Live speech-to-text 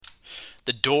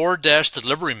The Doordash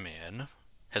delivery man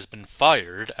has been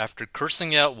fired after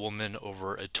cursing out woman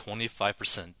over a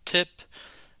 25% tip.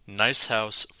 Nice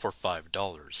house for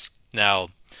 $5. Now,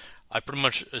 I pretty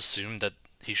much assume that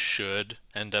he should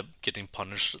end up getting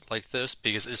punished like this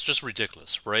because it's just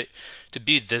ridiculous, right? To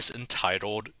be this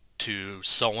entitled to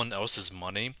someone else's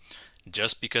money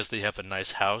just because they have a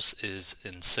nice house is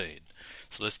insane.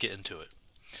 So let's get into it.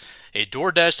 A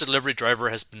DoorDash delivery driver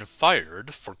has been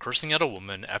fired for cursing out a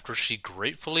woman after she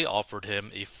gratefully offered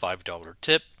him a $5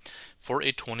 tip for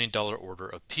a $20 order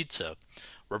of pizza,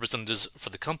 representatives for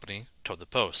the company told the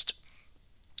Post.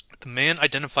 The man,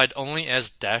 identified only as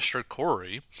Dasher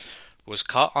Corey, was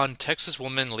caught on Texas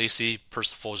woman Lacey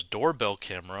Percival's doorbell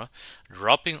camera,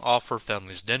 dropping off her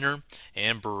family's dinner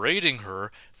and berating her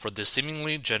for the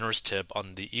seemingly generous tip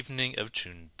on the evening of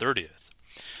June 30th.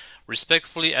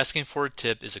 Respectfully asking for a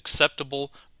tip is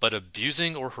acceptable, but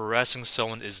abusing or harassing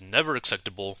someone is never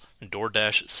acceptable,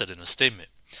 DoorDash said in a statement.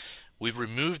 We've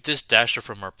removed this dasher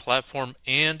from our platform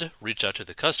and reached out to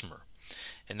the customer.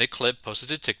 In the clip posted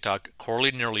to TikTok,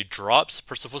 Corley nearly drops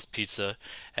Percival's pizza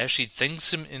as she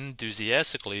thanks him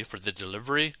enthusiastically for the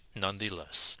delivery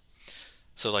nonetheless.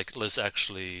 So, let's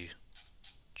actually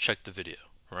check the video,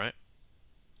 right?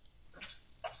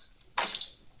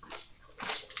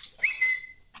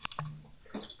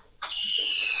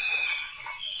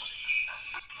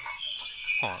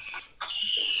 Hold on.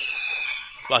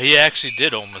 Well, he actually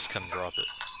did almost kind of drop it.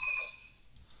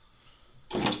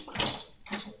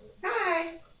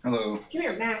 Hi. Hello. Come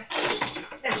here,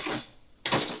 Max. Max.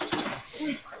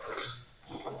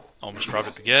 Almost dropped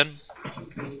it again.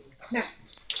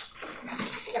 Max.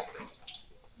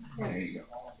 There you go.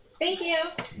 Thank you.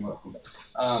 You're welcome.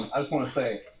 I just want to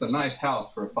say it's a nice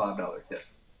house for a $5 tip.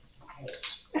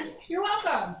 You're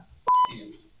welcome.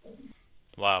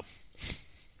 Wow.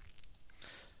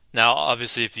 Now,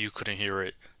 obviously, if you couldn't hear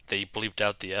it, they bleeped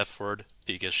out the F word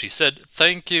because she said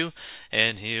thank you,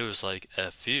 and he was like,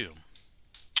 F you.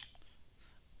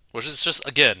 Which is just,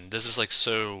 again, this is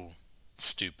so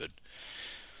stupid.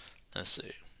 Let's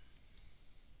see.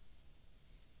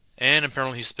 And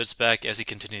apparently he spits back as he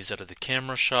continues out of the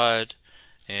camera shot,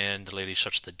 and the lady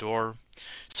shuts the door.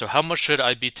 So how much should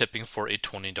I be tipping for a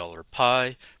 $20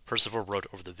 pie? Percival wrote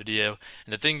over the video.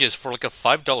 And the thing is, for a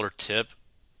 $5 tip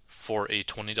for a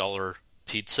 $20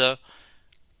 pizza,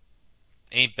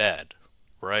 ain't bad,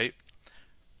 right?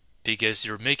 Because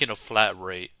you're making a flat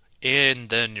rate, and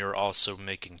then you're also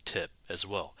making tip as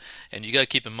well. And you gotta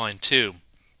keep in mind too,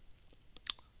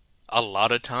 a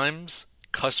lot of times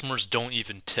customers don't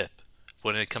even tip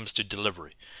when it comes to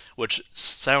delivery, which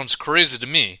sounds crazy to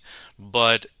me,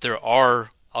 but there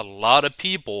are a lot of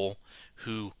people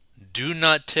who do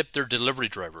not tip their delivery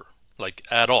driver,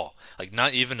 at all,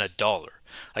 not even $1.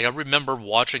 I remember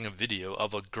watching a video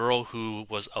of a girl who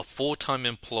was a full-time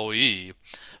employee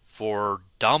for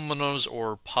Domino's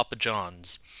or Papa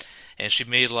John's, and she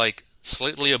made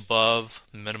slightly above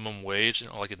minimum wage, an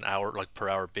hour, per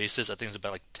hour basis. I think it's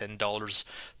about $10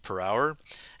 per hour,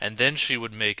 and then she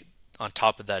would make on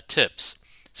top of that tips.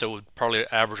 So it would probably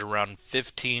average around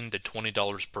 $15 to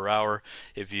 $20 per hour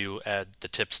if you add the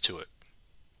tips to it.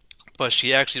 But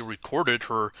she actually recorded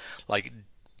her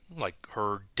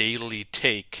her daily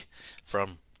take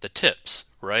from the tips,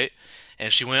 right?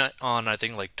 And she went on, I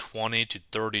think, 20 to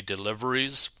 30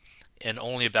 deliveries, and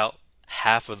only about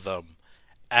half of them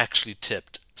actually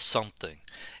tipped something.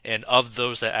 And of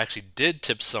those that actually did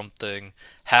tip something,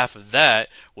 half of that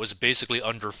was basically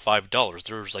under $5.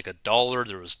 There was $1,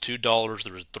 there was $2,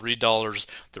 there was $3,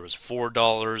 there was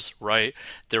 $4, right?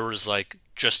 There was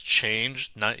just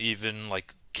change, not even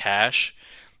cash.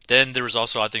 Then there was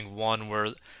also, I think, one where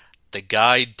the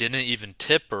guy didn't even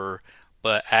tip her,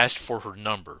 but asked for her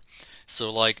number.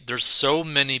 So there's so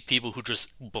many people who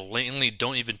just blatantly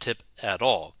don't even tip at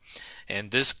all.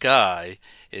 And this guy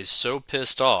is so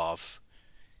pissed off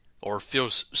or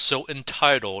feels so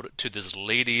entitled to this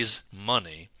lady's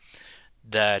money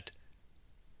that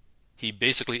he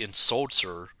basically insults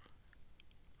her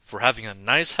for having a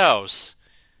nice house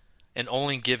and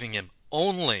only giving him a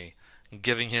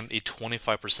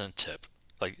 25% tip.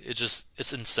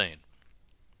 It's insane.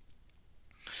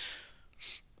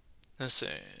 Let's see.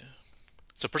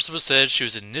 So Percival said she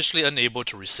was initially unable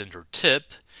to rescind her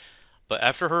tip, but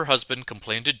after her husband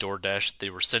complained to DoorDash,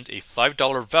 they were sent a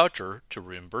 $5 voucher to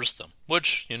reimburse them.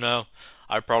 Which,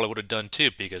 I probably would have done too,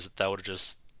 because that would have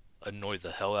just annoyed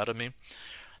the hell out of me.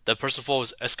 The Percival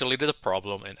has escalated the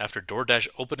problem, and after DoorDash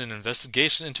opened an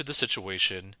investigation into the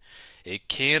situation, it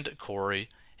canned Corey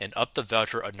and upped the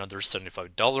voucher another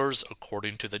 $75,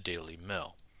 according to the Daily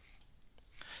Mail.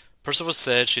 Percival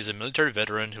said she's a military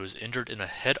veteran who was injured in a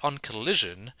head-on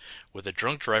collision with a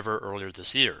drunk driver earlier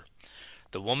this year.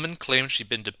 The woman claimed she'd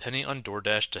been depending on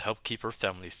Doordash to help keep her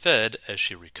family fed as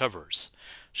she recovers.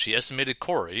 She estimated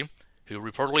Corey, who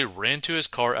reportedly ran to his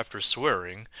car after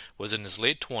swearing, was in his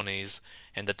late 20s,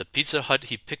 and that the Pizza Hut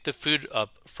he picked the food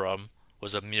up from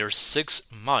was a mere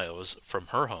 6 miles from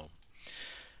her home.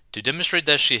 To demonstrate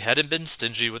that she hadn't been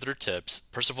stingy with her tips,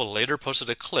 Percival later posted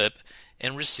a clip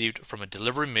and received from a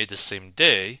delivery made the same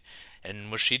day,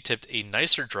 in which she tipped a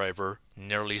nicer driver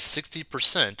nearly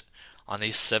 60% on a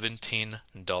 $17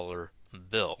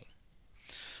 bill.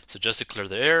 So just to clear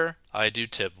the air, I do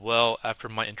tip well after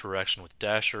my interaction with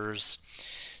Dashers.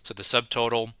 So the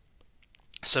subtotal,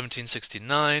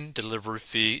 $17.69, delivery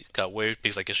fee got waived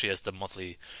because I guess she has the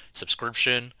monthly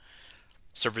subscription.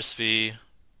 Service fee,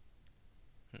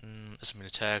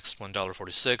 estimated tax,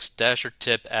 $1.46. Dasher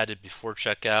tip added before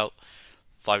checkout,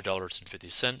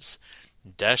 $5.50.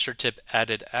 Dasher tip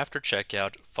added after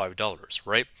checkout, $5,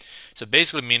 right? So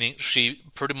basically meaning she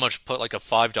pretty much put like a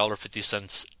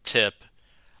 $5.50 tip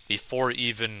before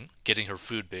even getting her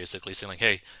food, basically saying like,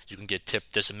 hey, you can get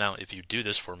tipped this amount if you do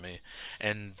this for me.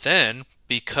 And then,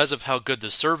 because of how good the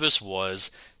service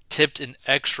was, tipped an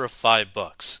extra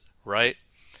 $5, right?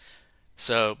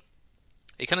 So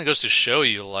it kind of goes to show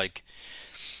you like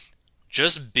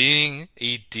just being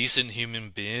a decent human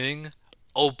being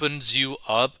opens you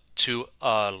up to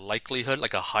a likelihood,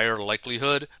 like a higher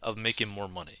likelihood of making more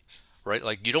money, right?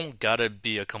 Like you don't gotta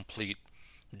be a complete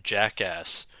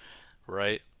jackass,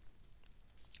 right?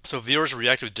 So viewers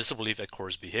reacted with disbelief at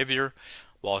Corey's behavior,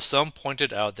 while some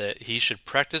pointed out that he should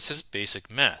practice his basic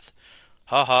math.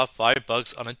 Haha,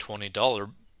 $5 on a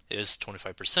 $20 is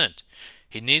 25%.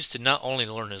 He needs to not only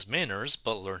learn his manners,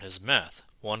 but learn his math,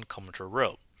 one commenter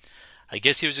wrote. I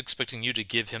guess he was expecting you to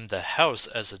give him the house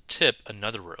as a tip,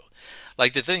 another wrote.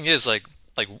 Like the thing is, like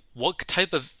what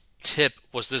type of tip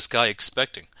was this guy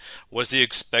expecting? Was he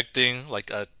expecting like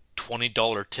a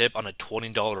 $20 tip on a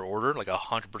 $20 order, like a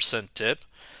 100% tip?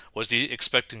 Was he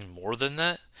expecting more than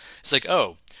that? It's like,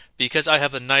 oh, because I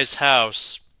have a nice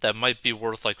house that might be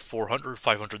worth like 400,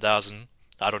 500,000.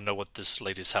 I don't know what this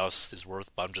lady's house is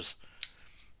worth, but I'm just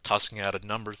tossing out a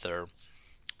number there.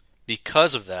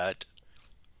 Because of that,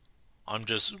 I'm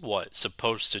just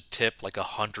supposed to tip like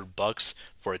 $100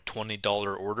 for a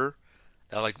 $20 order?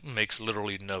 That like makes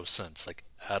literally no sense, like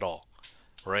at all,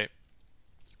 right?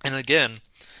 And again,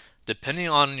 depending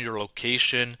on your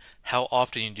location, how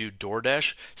often you do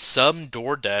DoorDash, some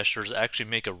DoorDashers actually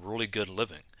make a really good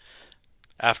living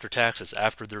after taxes,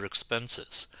 after their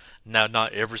expenses. Now,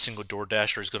 not every single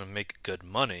DoorDasher is going to make good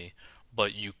money,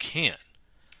 but you can,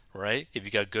 right? If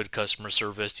you got good customer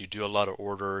service, you do a lot of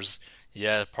orders,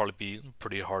 yeah, it'd probably be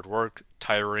pretty hard work,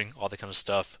 tiring, all that kind of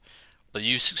stuff, but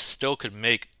you still could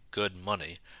make good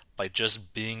money by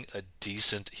just being a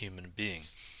decent human being.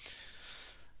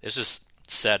 It's just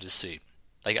sad to see.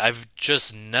 Like, I've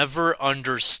just never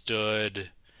understood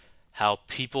how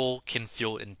people can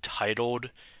feel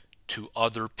entitled to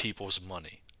other people's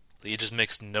money. It just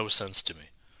makes no sense to me.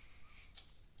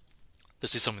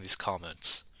 Let's see some of these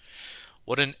comments.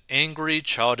 What an angry,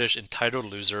 childish, entitled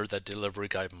loser that delivery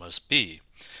guy must be.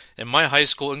 In my high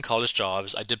school and college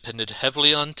jobs, I depended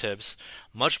heavily on tips,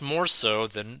 much more so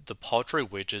than the paltry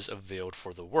wages availed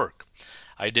for the work.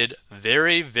 I did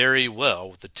very, very well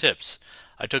with the tips.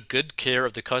 I took good care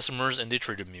of the customers and they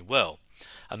treated me well.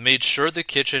 I made sure the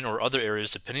kitchen or other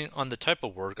areas, depending on the type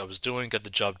of work I was doing, got the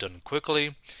job done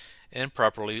quickly and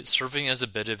properly, serving as a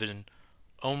bit of an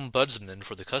ombudsman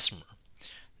for the customer.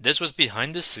 This was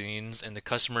behind the scenes and the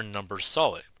customer numbers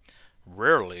saw it.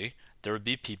 Rarely, there would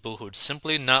be people who would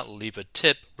simply not leave a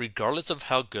tip regardless of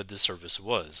how good the service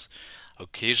was.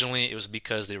 Occasionally, it was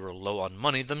because they were low on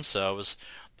money themselves,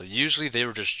 but usually they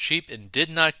were just cheap and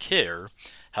did not care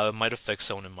how it might affect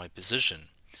someone in my position.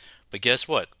 But guess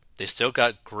what? They still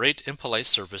got great and polite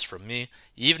service from me,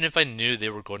 even if I knew they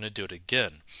were going to do it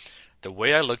again. The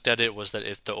way I looked at it was that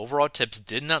if the overall tips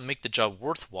did not make the job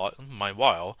worth my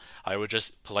while, I would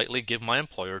just politely give my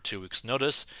employer 2 weeks'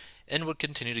 notice and would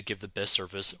continue to give the best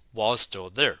service while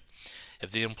still there. If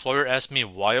the employer asked me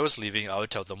why I was leaving, I would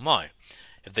tell them why.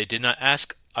 If they did not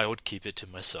ask, I would keep it to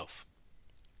myself.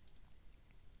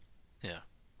 Yeah.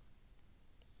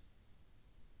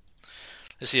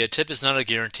 Let's see, a tip is not a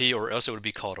guarantee or else it would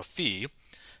be called a fee.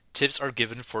 Tips are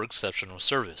given for exceptional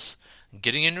service.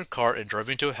 Getting in your car and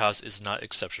driving to a house is not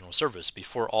exceptional service.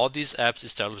 Before all these apps,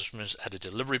 establishments had a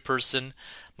delivery person.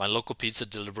 My local pizza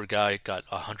delivery guy got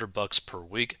 $100 per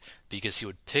week because he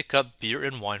would pick up beer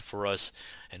and wine for us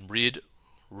and we'd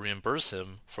reimburse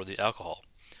him for the alcohol.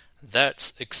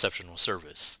 That's exceptional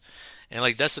service. And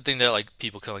like that's the thing that like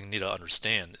people kind of need to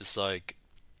understand. It's like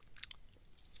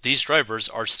these drivers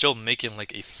are still making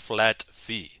like a flat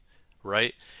fee,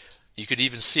 right? You could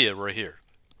even see it right here,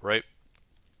 right?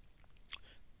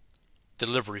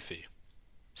 Delivery fee,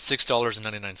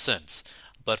 $6.99.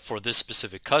 But for this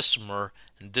specific customer,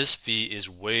 this fee is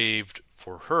waived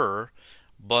for her,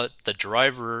 but the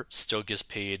driver still gets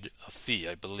paid a fee,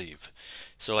 I believe.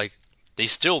 So like they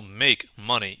still make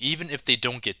money even if they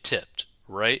don't get tipped,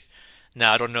 right?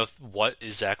 Now I don't know what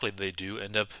exactly they do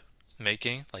end up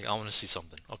making. Like I want to see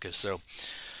something. Okay, so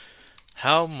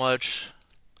how much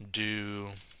do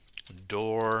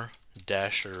door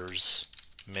dashers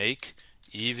make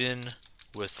even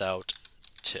without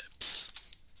tips?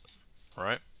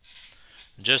 Right?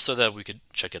 Just so that we could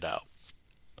check it out.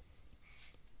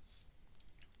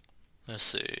 Let's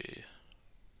see.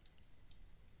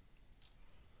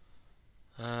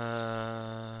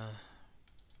 Uh,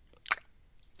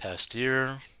 Past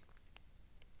year,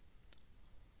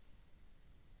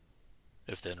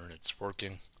 if the internet's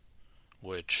working,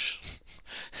 which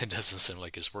it doesn't seem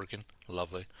like it's working.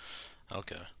 Lovely.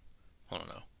 Okay. I don't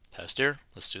know. Past year,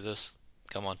 let's do this.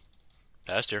 Come on.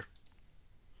 Past year.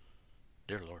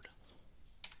 Dear Lord.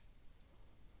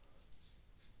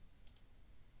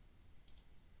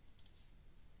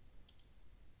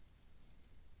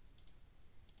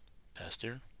 Past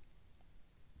year.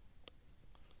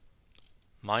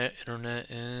 My internet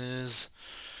is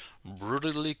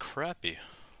brutally crappy.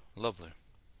 Lovely.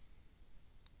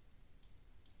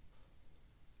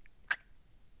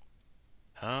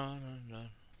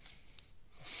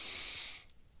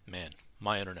 Man,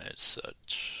 my internet is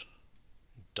such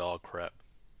dog crap.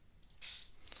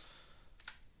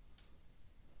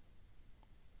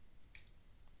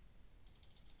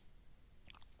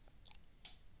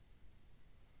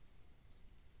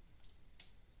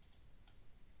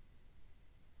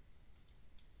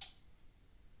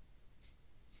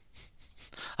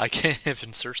 I can't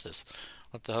even search this.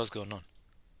 What the hell's going on?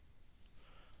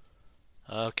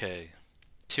 Okay,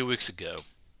 2 weeks ago.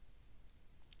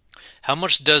 How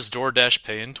much does DoorDash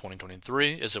pay in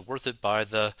 2023? Is it worth it by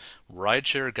the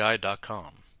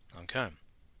rideshareguy.com? Okay.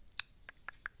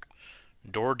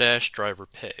 DoorDash driver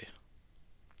pay.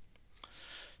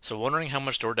 So wondering how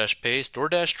much DoorDash pays?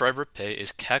 DoorDash driver pay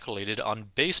is calculated on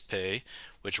base pay,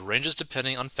 which ranges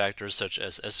depending on factors such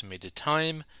as estimated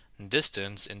time,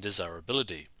 distance, and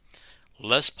desirability.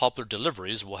 Less popular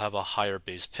deliveries will have a higher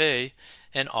base pay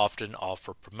and often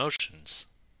offer promotions.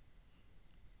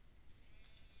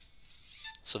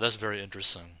 So that's very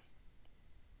interesting.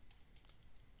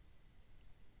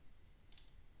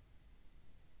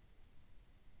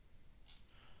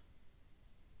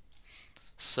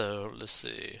 So let's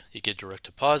see. You get direct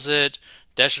deposit.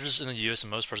 Dashers in the US and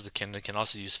most parts of the Canada can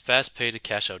also use fast pay to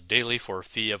cash out daily for a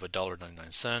fee of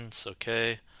 $1.99.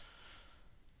 Okay.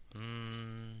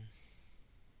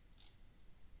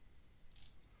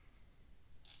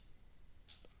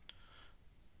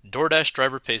 DoorDash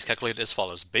driver pay is calculated as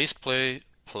follows. Base pay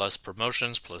plus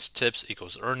promotions plus tips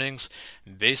equals earnings.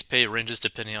 Base pay ranges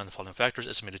depending on the following factors: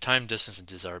 estimated time, distance, and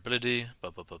desirability.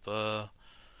 Blah, blah, blah, blah.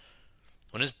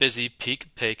 When it's busy,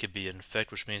 peak pay could be in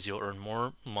effect, which means you'll earn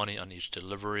more money on each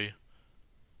delivery.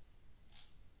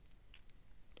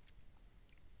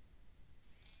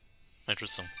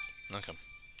 Interesting. Okay.